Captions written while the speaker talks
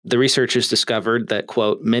The researchers discovered that,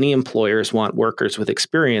 quote, many employers want workers with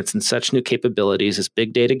experience in such new capabilities as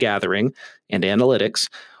big data gathering and analytics,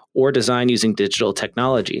 or design using digital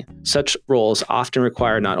technology. Such roles often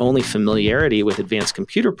require not only familiarity with advanced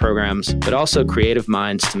computer programs, but also creative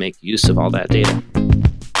minds to make use of all that data.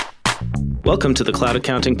 Welcome to the Cloud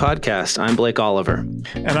Accounting Podcast. I'm Blake Oliver.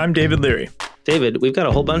 And I'm David Leary. David, we've got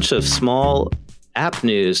a whole bunch of small app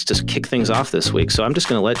news to kick things off this week, so I'm just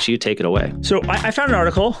going to let you take it away. So I found an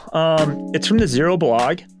article. It's from the Xero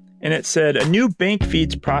blog, and it said, a new bank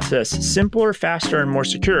feeds process, simpler, faster, and more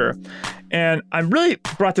secure. And I really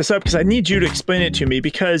brought this up because I need you to explain it to me,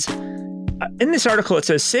 because in this article, it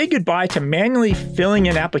says, say goodbye to manually filling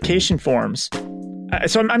in application forms.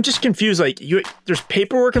 So I'm just confused. Like, there's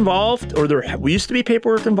paperwork involved, or there used to be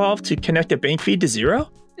paperwork involved to connect a bank feed to Xero?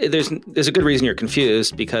 There's a good reason you're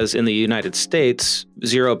confused, because in the United States,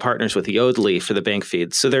 Xero partners with Yodlee for the bank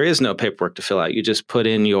feeds. So there is no paperwork to fill out. You just put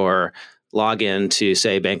in your login to,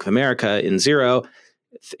 say, Bank of America in Xero,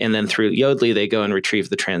 and then through Yodlee, they go and retrieve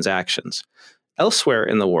the transactions. Elsewhere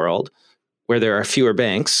in the world, where there are fewer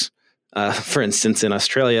banks, for instance, in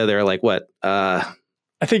Australia, there are like what?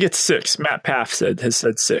 I think it's 6. Matt Paff has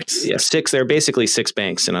said 6. Yeah, 6. There are basically 6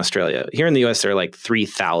 banks in Australia. Here in the US, there are like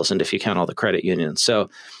 3,000 if you count all the credit unions. So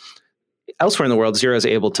elsewhere in the world, Xero is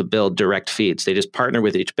able to build direct feeds. They just partner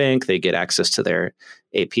with each bank. They get access to their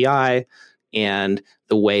API. And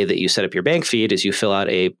the way that you set up your bank feed is you fill out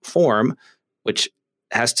a form, which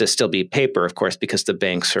has to still be paper, of course, because the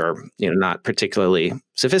banks are not particularly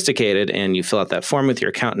sophisticated. And you fill out that form with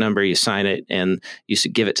your account number, you sign it, and you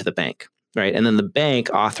give it to the bank. Right. And then the bank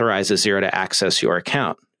authorizes Xero to access your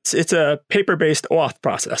account. It's a paper-based auth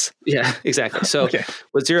process. Yeah, exactly. So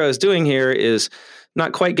What Xero is doing here is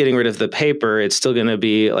not quite getting rid of the paper. It's still going to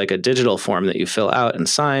be like a digital form that you fill out and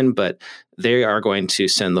sign, but they are going to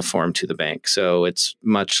send the form to the bank. So it's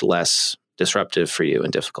much less disruptive for you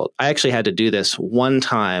and difficult. I actually had to do this one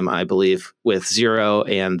time, I believe, with Xero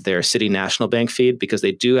and their City National Bank feed, because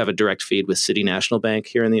they do have a direct feed with City National Bank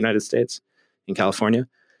here in the United States, in California.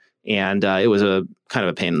 And it was a kind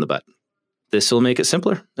of a pain in the butt. This will make it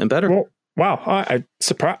simpler and better. Well, wow. I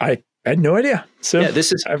had no idea. So yeah,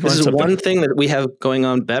 this is one thing that we have going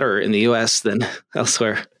on better in the US than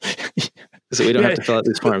elsewhere. So we don't have to fill out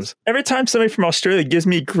these forms. Every time somebody from Australia gives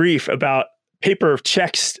me grief about paper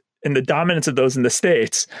checks and the dominance of those in the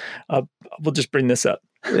States, we'll just bring this up.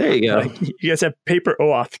 There you go. You guys have paper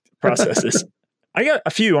OAuth processes. I got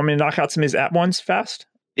a few. I'm going to knock out some of these app ones fast.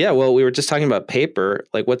 Yeah, well, we were just talking about paper.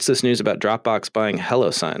 Like, what's this news about Dropbox buying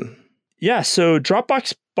HelloSign? Yeah, so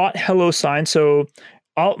Dropbox bought HelloSign. So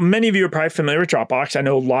many of you are probably familiar with Dropbox. I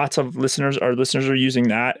know lots of listeners are using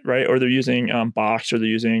that, right? Or they're using Box, or they're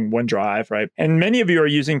using OneDrive, right? And many of you are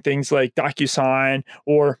using things like DocuSign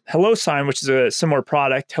or HelloSign, which is a similar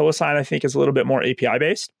product. HelloSign, I think, is a little bit more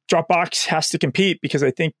API-based. Dropbox has to compete because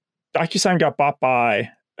I think DocuSign got bought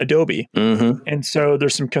by Adobe. Mm-hmm. And so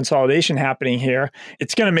there's some consolidation happening here.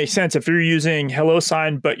 It's going to make sense if you're using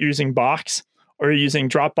HelloSign, but you're using Box, or you're using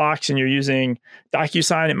Dropbox and you're using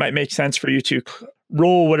DocuSign, it might make sense for you to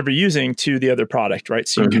roll whatever you're using to the other product, right?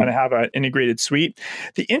 So you kind of have an integrated suite.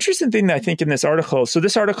 The interesting thing that I think in this article, so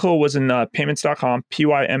this article was in payments.com,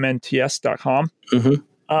 PYMNTS.com. Mm-hmm.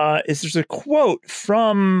 Is there's a quote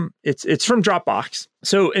from, it's from Dropbox.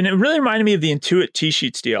 So, and it really reminded me of the Intuit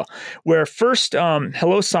T-Sheets deal, where first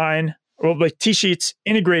HelloSign, or like T-Sheets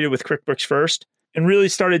integrated with QuickBooks first, and really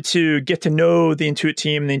started to get to know the Intuit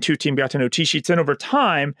team, and the Intuit team got to know T-Sheets. And over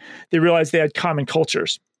time, they realized they had common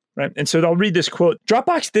cultures. Right. And so I'll read this quote.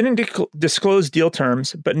 Dropbox didn't disclose deal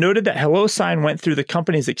terms, but noted that HelloSign went through the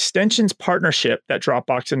company's extensions partnership that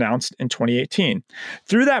Dropbox announced in 2018.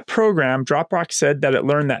 Through that program, Dropbox said that it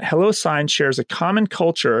learned that HelloSign shares a common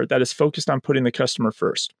culture that is focused on putting the customer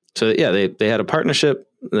first. So yeah, they had a partnership,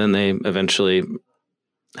 then they eventually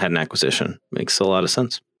had an acquisition. Makes a lot of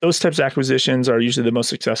sense. Those types of acquisitions are usually the most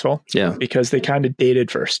successful, because they kind of dated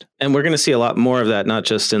first. And we're going to see a lot more of that, not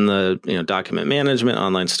just in the document management,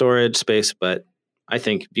 online storage space, but I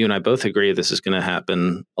think you and I both agree this is going to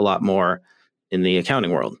happen a lot more in the accounting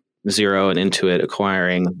world. Xero and Intuit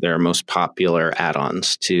acquiring their most popular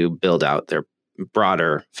add-ons to build out their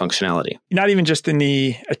broader functionality. Not even just in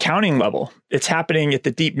the accounting level, it's happening at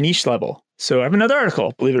the deep niche level. So I have another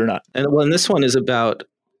article, believe it or not. And this one is about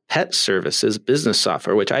pet services, business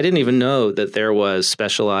software, which I didn't even know that there was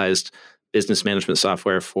specialized business management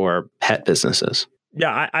software for pet businesses.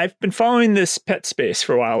 Yeah, I've been following this pet space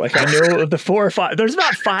for a while. Like, I know the 4 or 5. There's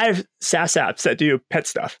about 5 SaaS apps that do pet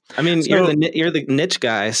stuff. I mean, you're the niche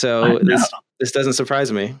guy, so this doesn't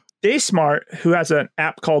surprise me. DaySmart, who has an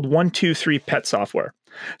app called 123 Pet Software.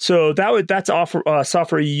 So that's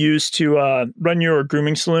software you use to run your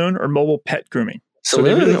grooming saloon or mobile pet grooming.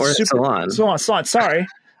 Saloon or salon? Salon. Sorry.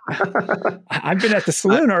 I've been at the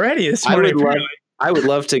saloon already this morning. I would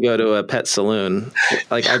love to go to a pet saloon.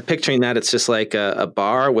 Like I'm picturing that it's just like a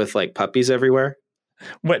bar with like puppies everywhere.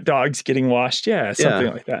 Wet dogs getting washed. Yeah,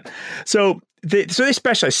 something like that. So they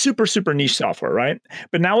specialize super niche software, right?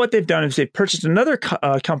 But now what they've done is they've purchased another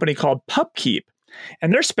company called PupKeep.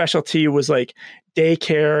 And their specialty was like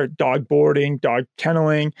daycare, dog boarding, dog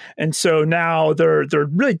kenneling. And so now they're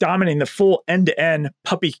really dominating the full end-to-end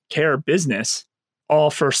puppy care business,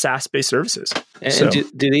 all for SaaS-based services. And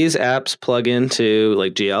do these apps plug into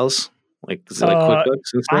like GLs? Like, is it like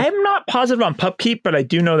QuickBooks and stuff? I'm not positive on PupKeep, but I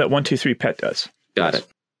do know that 123Pet does. Got it.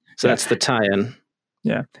 So that's the tie-in.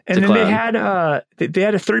 Yeah. And then they had a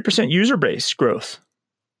 30% user base growth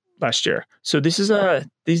last year. So this is a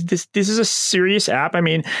serious app. I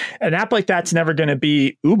mean, an app like that's never going to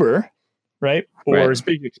be Uber, right? Or as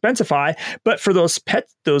big as Expensify. But for those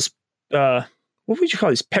what would you call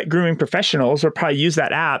these pet grooming professionals, or probably use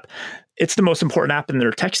that app, it's the most important app in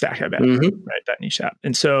their tech stack, I bet, right? That niche app.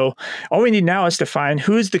 And so all we need now is to find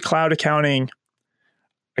who is the cloud accountant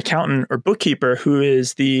or bookkeeper who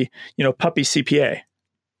is the, puppy CPA.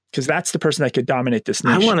 Because that's the person that could dominate this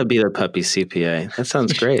niche. I want to be the puppy CPA. That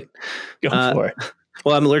sounds great. Go for it.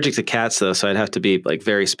 Well, I'm allergic to cats, though, so I'd have to be like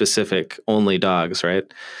very specific, only dogs, right?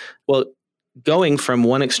 Well, going from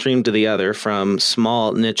one extreme to the other, from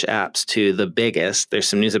small niche apps to the biggest, there's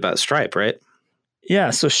some news about Stripe, right? Yeah.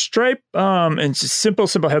 So Stripe, and it's a simple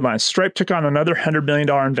headline. Stripe took on another $100 million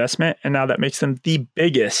investment, and now that makes them the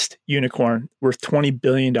biggest unicorn worth $20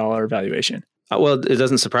 billion valuation. Well, it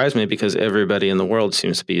doesn't surprise me because everybody in the world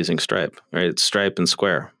seems to be using Stripe, right? It's Stripe and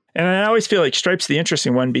Square. And I always feel like Stripe's the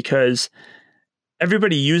interesting one because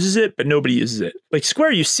everybody uses it, but nobody uses it. Like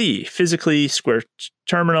Square, you see physically Square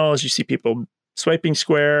terminals, you see people swiping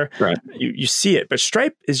Square, right? You see it, but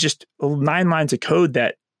Stripe is just 9 lines of code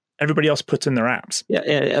that everybody else puts in their apps.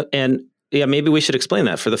 Yeah, and maybe we should explain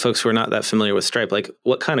that for the folks who are not that familiar with Stripe. Like,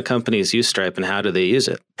 what kind of companies use Stripe and how do they use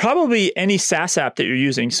it? Probably any SaaS app that you're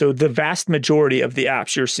using. So the vast majority of the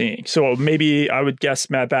apps you're seeing. So maybe I would guess,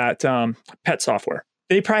 Matt, that pet software.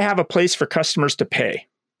 They probably have a place for customers to pay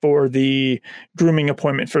for the grooming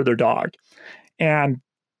appointment for their dog. And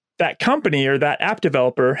that company or that app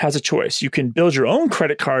developer has a choice. You can build your own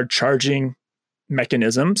credit card charging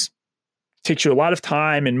mechanisms. Takes you a lot of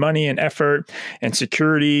time and money and effort and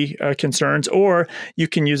security concerns, or you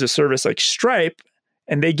can use a service like Stripe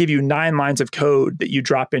and they give you 9 lines of code that you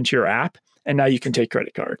drop into your app and now you can take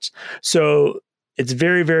credit cards. So it's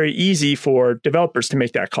very, very easy for developers to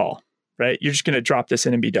make that call, right? You're just going to drop this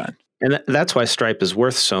in and be done. And that's why Stripe is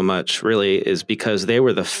worth so much, really, is because they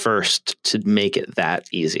were the first to make it that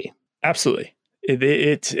easy. Absolutely.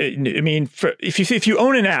 If you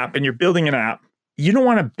own an app and you're building an app, you don't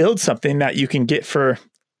want to build something that you can get for,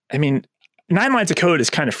 9 lines of code is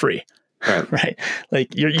kind of free, right? Like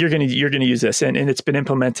you're going to use this and it's been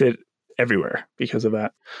implemented everywhere because of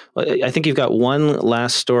that. Well, I think you've got one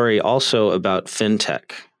last story also about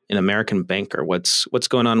fintech, an American banker. What's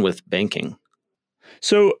going on with banking?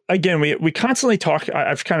 So again, we constantly talk,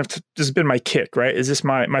 I've kind of, this has been my kick, right? Is this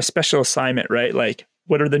my special assignment, right? Like,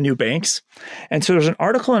 what are the new banks? And so there's an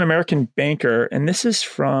article in American Banker, and this is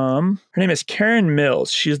from, her name is Karen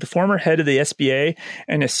Mills. She's the former head of the SBA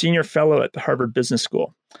and a senior fellow at the Harvard Business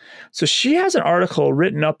School. So she has an article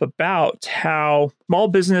written up about how small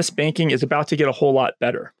business banking is about to get a whole lot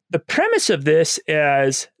better. The premise of this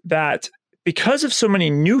is that because of so many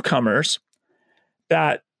newcomers,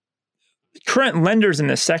 that current lenders in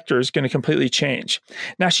this sector is going to completely change.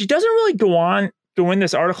 Now, she doesn't really go in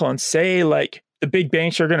this article and say like, the big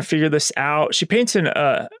banks are going to figure this out. She paints an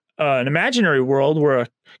imaginary world where a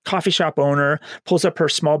coffee shop owner pulls up her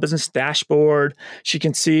small business dashboard. She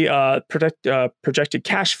can see projected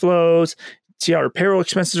cash flows, see how her payroll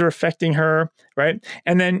expenses are affecting her, right?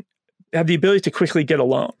 And then have the ability to quickly get a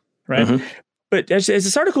loan, right? Mm-hmm. But as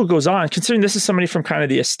this article goes on, considering this is somebody from kind of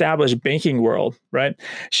the established banking world, right?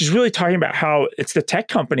 She's really talking about how it's the tech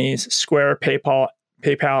companies, Square, PayPal,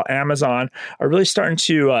 Amazon, are really starting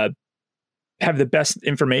to have the best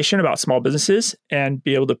information about small businesses and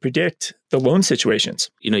be able to predict the loan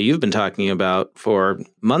situations. You've been talking about for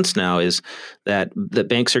months now is that the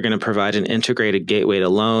banks are going to provide an integrated gateway to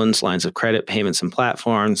loans, lines of credit, payments and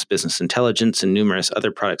platforms, business intelligence, and numerous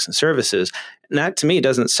other products and services. And that to me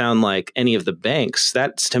doesn't sound like any of the banks.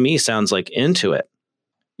 That to me sounds like Intuit.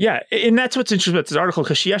 Yeah. And that's what's interesting about this article,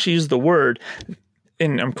 because she actually used the word,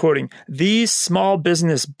 and I'm quoting, these small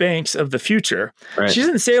business banks of the future. Right. She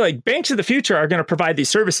doesn't say like banks of the future are going to provide these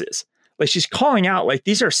services. Like she's calling out like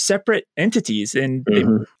these are separate entities. And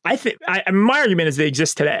my argument is they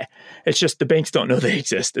exist today. It's just the banks don't know they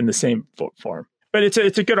exist in the same form. But it's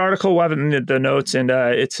a good article. We'll have it in the notes, and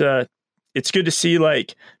it's good to see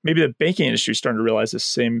like maybe the banking industry is starting to realize the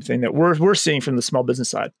same thing that we're seeing from the small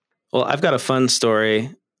business side. Well, I've got a fun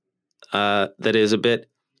story that is a bit,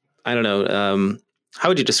 I don't know, how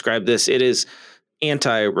would you describe this? It is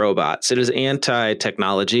anti-robots. It is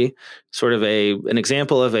anti-technology, sort of an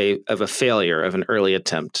example of a failure of an early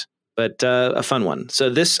attempt, but a fun one. So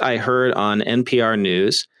this I heard on NPR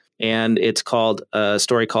News, and it's called a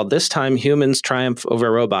story called "This Time Humans Triumph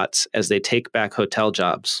Over Robots as They Take Back Hotel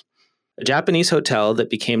Jobs." A Japanese hotel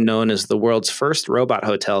that became known as the world's first robot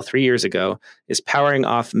hotel 3 years ago is powering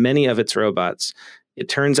off many of its robots. It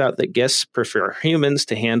turns out that guests prefer humans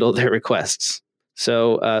to handle their requests.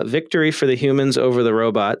 So victory for the humans over the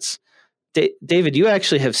robots. David, you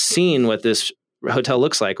actually have seen what this hotel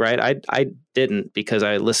looks like, right? I didn't, because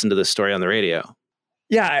I listened to this story on the radio.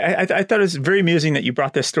 Yeah, I thought it was very amusing that you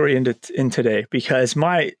brought this story in today, because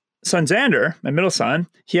my son Xander, my middle son,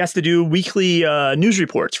 he has to do weekly news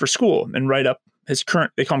reports for school and write up his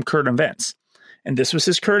they call them current events. And this was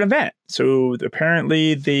his current event. So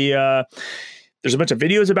apparently there's a bunch of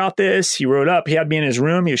videos about this. He wrote up, he had me in his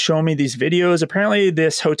room. He was showing me these videos. Apparently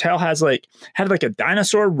this hotel had a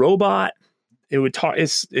dinosaur robot. It would talk.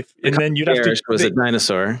 Then you'd have to. Was a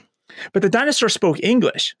dinosaur. But the dinosaur spoke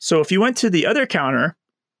English. So if you went to the other counter,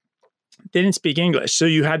 they didn't speak English. So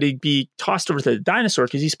you had to be tossed over to the dinosaur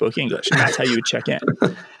because he spoke English. And that's how you would check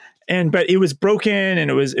in. But it was broken, and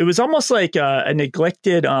it was almost like a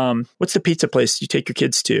neglected, what's the pizza place you take your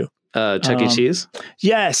kids to? Chuck E. Cheese?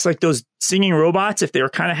 Yes, like those singing robots, if they were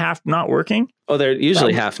kind of half not working. Oh, they're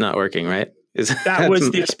usually half not working, right? That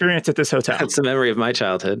was the experience at this hotel. That's the memory of my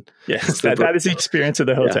childhood. Yes, that is the experience of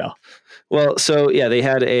the hotel. Yeah. Well, so yeah, they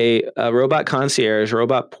had a robot concierge,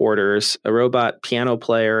 robot porters, a robot piano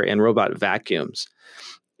player, and robot vacuums.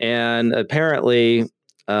 And apparently,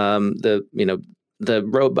 the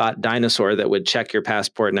robot dinosaur that would check your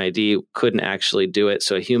passport and ID couldn't actually do it.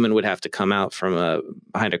 So a human would have to come out from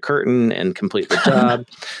behind a curtain and complete the job.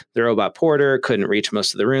 The robot porter couldn't reach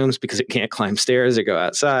most of the rooms because it can't climb stairs or go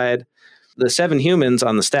outside. The 7 humans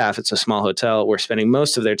on the staff, it's a small hotel, were spending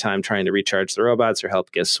most of their time trying to recharge the robots or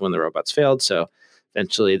help guests when the robots failed. So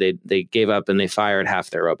eventually they gave up and they fired half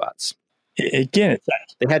their robots. Again,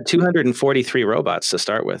 they had 243 robots to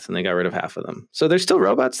start with, and they got rid of half of them. So there's still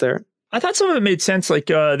robots there. I thought some of it made sense. Like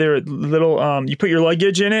they're little, you put your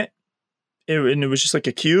luggage in it, and it was just like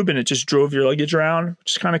a cube, and it just drove your luggage around,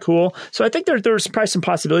 which is kind of cool. So I think there's probably some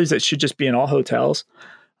possibilities that should just be in all hotels.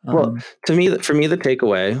 Well, for me, the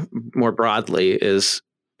takeaway more broadly is,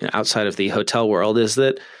 outside of the hotel world, is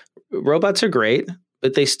that robots are great,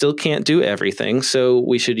 but they still can't do everything. So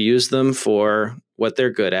we should use them for what they're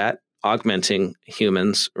good at, augmenting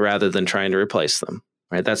humans rather than trying to replace them.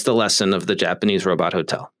 Right? That's the lesson of the Japanese robot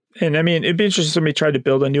hotel. And I mean, it'd be interesting if somebody tried to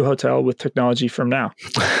build a new hotel with technology from now.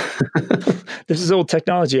 This is old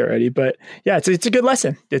technology already, but yeah, it's a good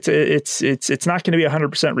lesson. It's not going to be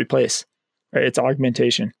 100% replace. Right? It's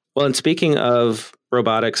augmentation. Well, and speaking of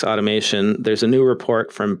robotics automation, there's a new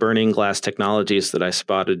report from Burning Glass Technologies that I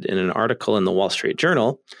spotted in an article in the Wall Street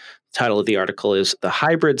Journal. The title of the article is "The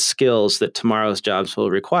Hybrid Skills That Tomorrow's Jobs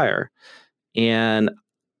Will Require." And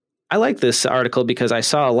I like this article because I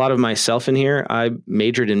saw a lot of myself in here. I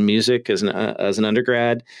majored in music as an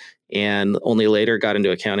undergrad, and only later got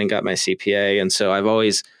into accounting, got my CPA. And so I've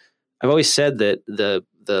always said that the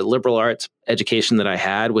liberal arts education that I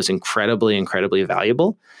had was incredibly, incredibly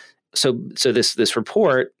valuable. So this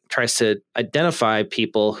report tries to identify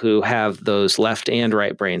people who have those left and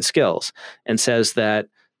right brain skills, and says that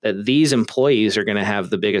these employees are going to have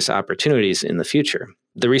the biggest opportunities in the future.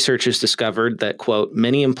 The researchers discovered that, quote,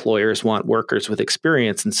 many employers want workers with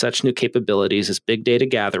experience in such new capabilities as big data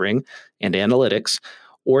gathering and analytics,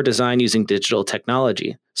 or design using digital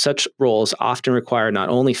technology. Such roles often require not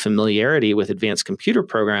only familiarity with advanced computer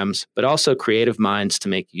programs, but also creative minds to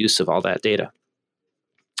make use of all that data.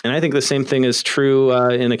 And I think the same thing is true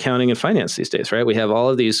in accounting and finance these days, right? We have all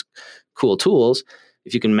of these cool tools.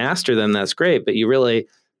 If you can master them, that's great, but you really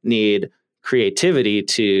need creativity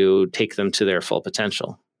to take them to their full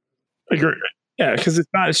potential. Agree. Yeah, because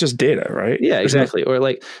it's just data, right? Yeah, exactly. Or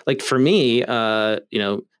like for me,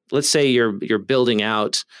 let's say you're building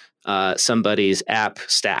out somebody's app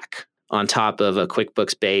stack on top of a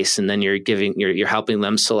QuickBooks base, and then you're helping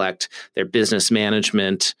them select their business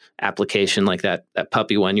management application, like that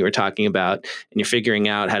puppy one you were talking about, and you're figuring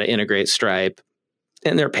out how to integrate Stripe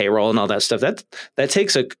and their payroll and all that stuff. That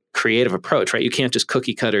takes creative approach, right? You can't just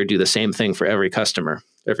cookie cutter do the same thing for every customer,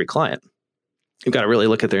 every client. You've got to really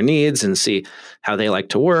look at their needs and see how they like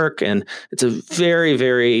to work. And it's a very,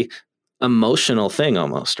 very emotional thing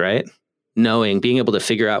almost, right? Being able to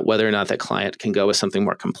figure out whether or not that client can go with something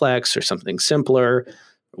more complex or something simpler,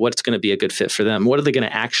 what's going to be a good fit for them. What are they going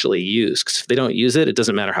to actually use? Because if they don't use it, it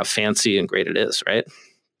doesn't matter how fancy and great it is, right?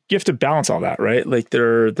 You have to balance all that, right? Like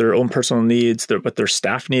their own personal needs, what their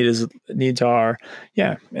staff needs are,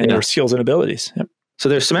 and their skills and abilities. Yep. So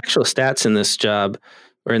there's some actual stats in this job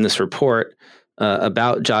or in this report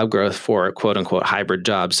about job growth for quote unquote hybrid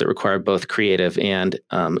jobs that require both creative and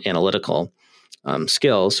analytical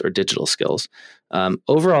skills or digital skills.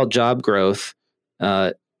 Overall job growth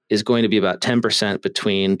is going to be about 10%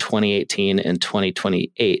 between 2018 and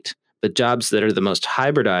 2028. The jobs that are the most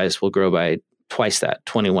hybridized will grow by twice that,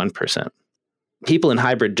 21%. People in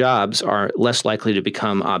hybrid jobs are less likely to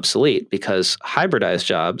become obsolete because hybridized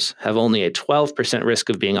jobs have only a 12% risk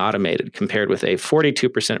of being automated compared with a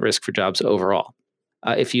 42% risk for jobs overall.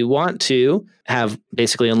 If you want to have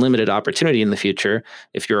basically unlimited opportunity in the future,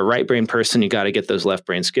 if you're a right brain person, you got to get those left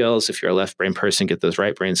brain skills. If you're a left brain person, get those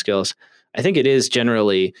right brain skills. I think it is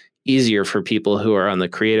generally easier for people who are on the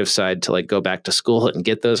creative side to like go back to school and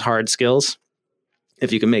get those hard skills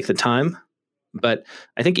if you can make the time. But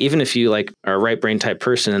I think even if you like are a right brain type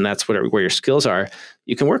person and that's where your skills are,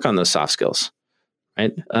 you can work on those soft skills,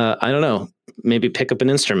 right? I don't know, maybe pick up an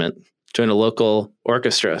instrument, join a local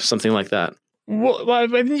orchestra, something like that. Well, I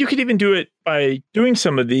think you could even do it by doing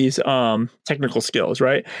some of these technical skills,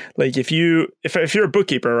 right? Like if you're a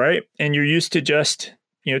bookkeeper, right, and you're used to just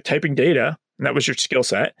typing data, and that was your skill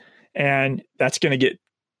set, and that's going to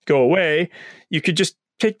go away, you could just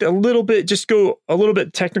take go a little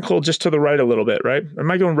bit technical, just to the right a little bit, right?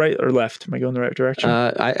 Am I going right or left? Am I going the right direction?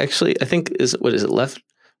 I think what is it?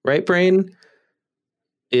 Right brain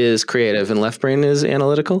is creative and left brain is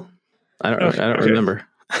analytical. I don't remember.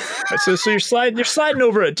 So you're sliding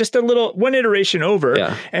over it just a little, one iteration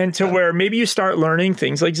over, and to where maybe you start learning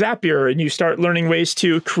things like Zapier, and you start learning ways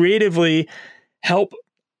to creatively help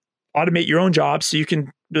automate your own jobs, so you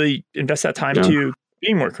can really invest that time to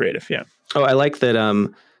being more creative. Yeah. Oh, I like that.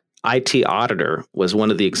 IT auditor was one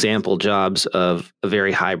of the example jobs of a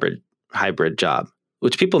very hybrid job,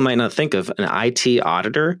 which people might not think of an IT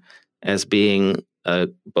auditor as being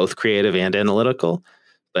both creative and analytical.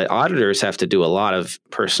 But auditors have to do a lot of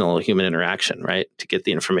personal human interaction, right, to get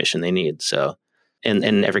the information they need. So, and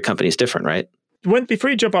every company is different, right? Before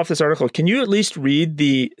you jump off this article, can you at least read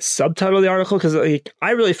the subtitle of the article? Because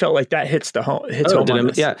I really felt like that hits home.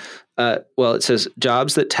 Yeah. Well, it says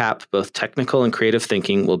jobs that tap both technical and creative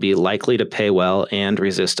thinking will be likely to pay well and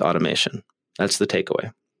resist automation. That's the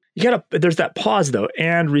takeaway. There's that pause though,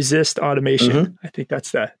 and resist automation. Mm-hmm. I think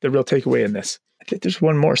that's the real takeaway in this. I think there's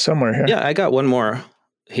one more somewhere here. Yeah, I got one more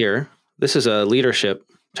here. This is a leadership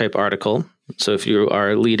type article. So if you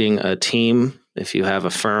are leading a team, if you have a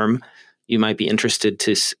firm, you might be interested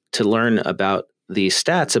to learn about the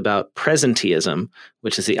stats about presenteeism,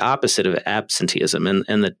 which is the opposite of absenteeism.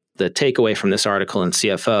 And the takeaway from this article in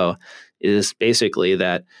CFO is basically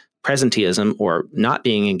that presenteeism, or not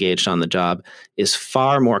being engaged on the job, is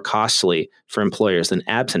far more costly for employers than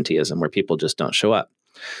absenteeism, where people just don't show up.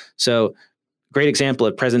 So great example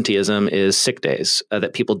of presenteeism is sick days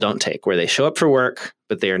that people don't take, where they show up for work,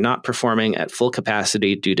 but they are not performing at full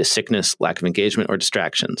capacity due to sickness, lack of engagement, or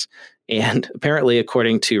distractions. And apparently,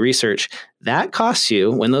 according to research, that costs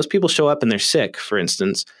you, when those people show up and they're sick, for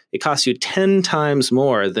instance, it costs you 10 times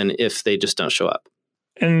more than if they just don't show up.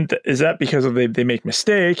 And is that because they make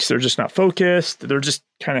mistakes? They're just not focused. They're just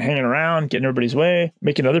kind of hanging around, getting everybody's way,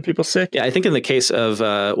 making other people sick. Yeah, I think in the case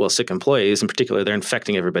of sick employees in particular, they're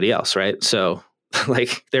infecting everybody else, right? So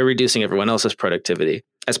like they're reducing everyone else's productivity.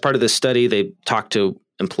 As part of this study, they talked to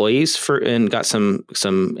employees and got some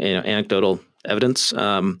anecdotal evidence.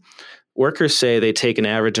 Workers say they take an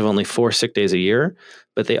average of only 4 sick days a year,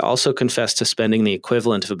 but they also confess to spending the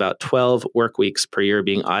equivalent of about 12 work weeks per year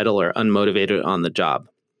being idle or unmotivated on the job.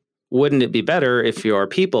 Wouldn't it be better if your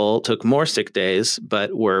people took more sick days,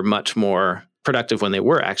 but were much more productive when they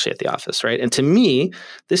were actually at the office, right? And to me,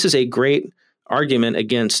 this is a great argument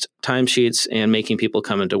against timesheets and making people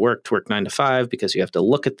come into work to work 9 to 5, because you have to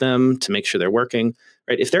look at them to make sure they're working,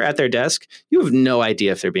 right? If they're at their desk, you have no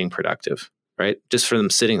idea if they're being productive, right? Just for them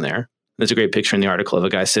sitting there. There's a great picture in the article of a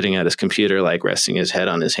guy sitting at his computer, like resting his head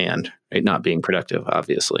on his hand, right? Not being productive,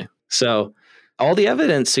 obviously. So all the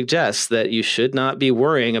evidence suggests that you should not be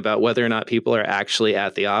worrying about whether or not people are actually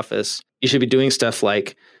at the office. You should be doing stuff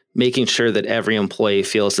like making sure that every employee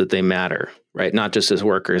feels that they matter, right? Not just as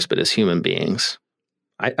workers, but as human beings.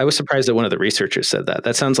 I was surprised that one of the researchers said that.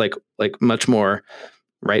 That sounds like much more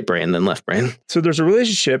right brain than left brain. So there's a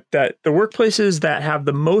relationship that the workplaces that have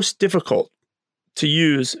the most difficult to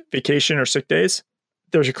use vacation or sick days,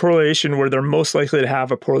 there's a correlation where they're most likely to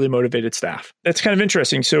have a poorly motivated staff. That's kind of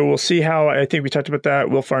interesting. So we'll see how, I think we talked about that.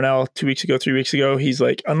 Will Farnell 3 weeks ago, he's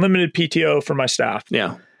like, unlimited PTO for my staff.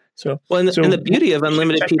 Yeah. So, and the beauty of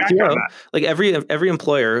unlimited PTO, like every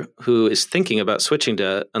employer who is thinking about switching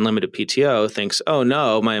to unlimited PTO thinks, oh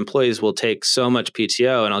no, my employees will take so much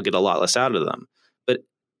PTO and I'll get a lot less out of them. But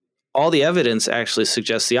all the evidence actually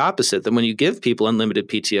suggests the opposite, that when you give people unlimited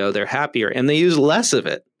PTO, they're happier and they use less of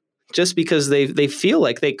it just because they feel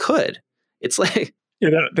like they could. It's like...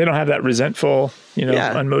 they don't have that resentful,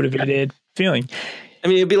 unmotivated feeling. I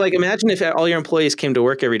mean, it'd be like, imagine if all your employees came to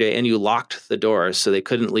work every day and you locked the doors so they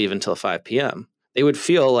couldn't leave until 5 p.m. They would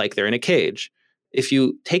feel like they're in a cage. If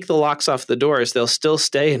you take the locks off the doors, they'll still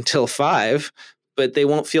stay until 5, but they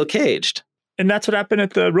won't feel caged. And that's what happened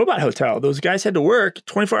at the robot hotel. Those guys had to work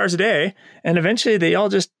 24 hours a day, and eventually they all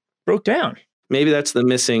just broke down. Maybe that's the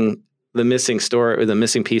missing story, or the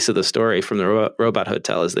missing piece of the story from the robot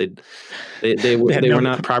hotel, is they were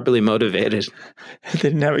not properly motivated. They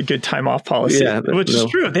didn't have a good time off policy, which is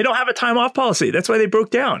true. They don't have a time off policy. That's why they broke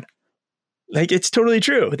down. Like, it's totally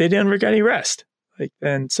true. They never got any rest.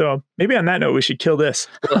 And so maybe on that note, we should kill this.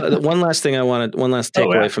 One last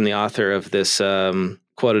takeaway from the author of this,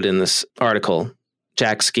 quoted in this article,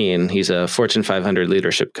 Jack Skeen. He's a Fortune 500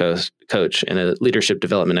 leadership coach and a leadership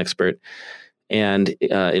development expert. And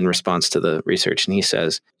in response to the research, and he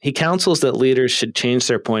says, he counsels that leaders should change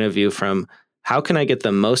their point of view from how can I get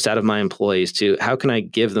the most out of my employees to how can I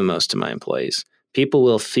give the most to my employees. People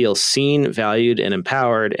will feel seen, valued, and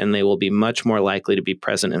empowered, and they will be much more likely to be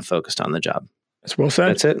present and focused on the job. That's well said.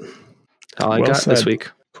 That's it. All I got this week.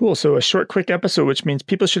 Cool. So a short, quick episode, which means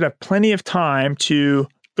people should have plenty of time to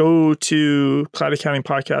go to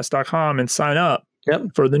cloudaccountingpodcast.com and sign up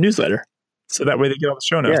for the newsletter. So that way they get all the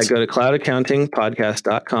show notes. Yeah, go to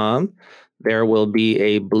cloudaccountingpodcast.com. There will be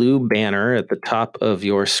a blue banner at the top of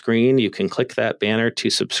your screen. You can click that banner to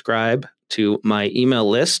subscribe to my email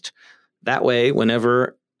list. That way,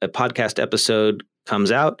 whenever a podcast episode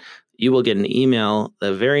comes out, you will get an email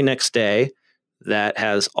the very next day that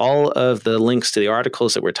has all of the links to the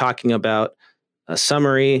articles that we're talking about, a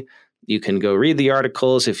summary. You can go read the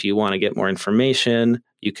articles if you want to get more information.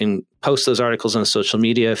 You can post those articles on social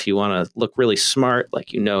media if you want to look really smart,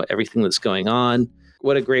 like you know everything that's going on.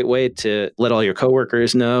 What a great way to let all your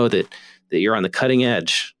coworkers know that you're on the cutting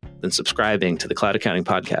edge than subscribing to the Cloud Accounting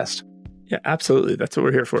Podcast. Yeah, absolutely. That's what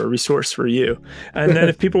we're here for, a resource for you. And then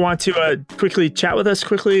if people want to quickly chat with us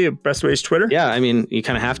best way is Twitter. Yeah, I mean, you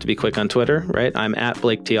kind of have to be quick on Twitter, right? I'm at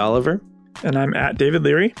Blake T. Oliver. And I'm at David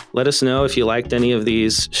Leary. Let us know if you liked any of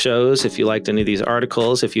these shows, if you liked any of these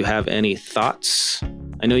articles, if you have any thoughts.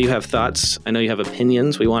 I know you have thoughts. I know you have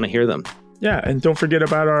opinions. We want to hear them. Yeah, and don't forget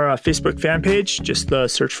about our Facebook fan page. Just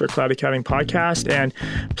search for Cloud Accounting Podcast. And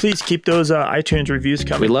please keep those iTunes reviews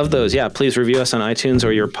coming. We love those. Yeah, please review us on iTunes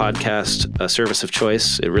or your podcast service of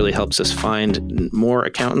choice. It really helps us find more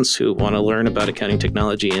accountants who want to learn about accounting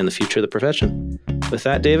technology and the future of the profession. With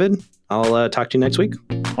that, David, I'll talk to you next week.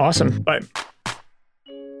 Awesome. Bye.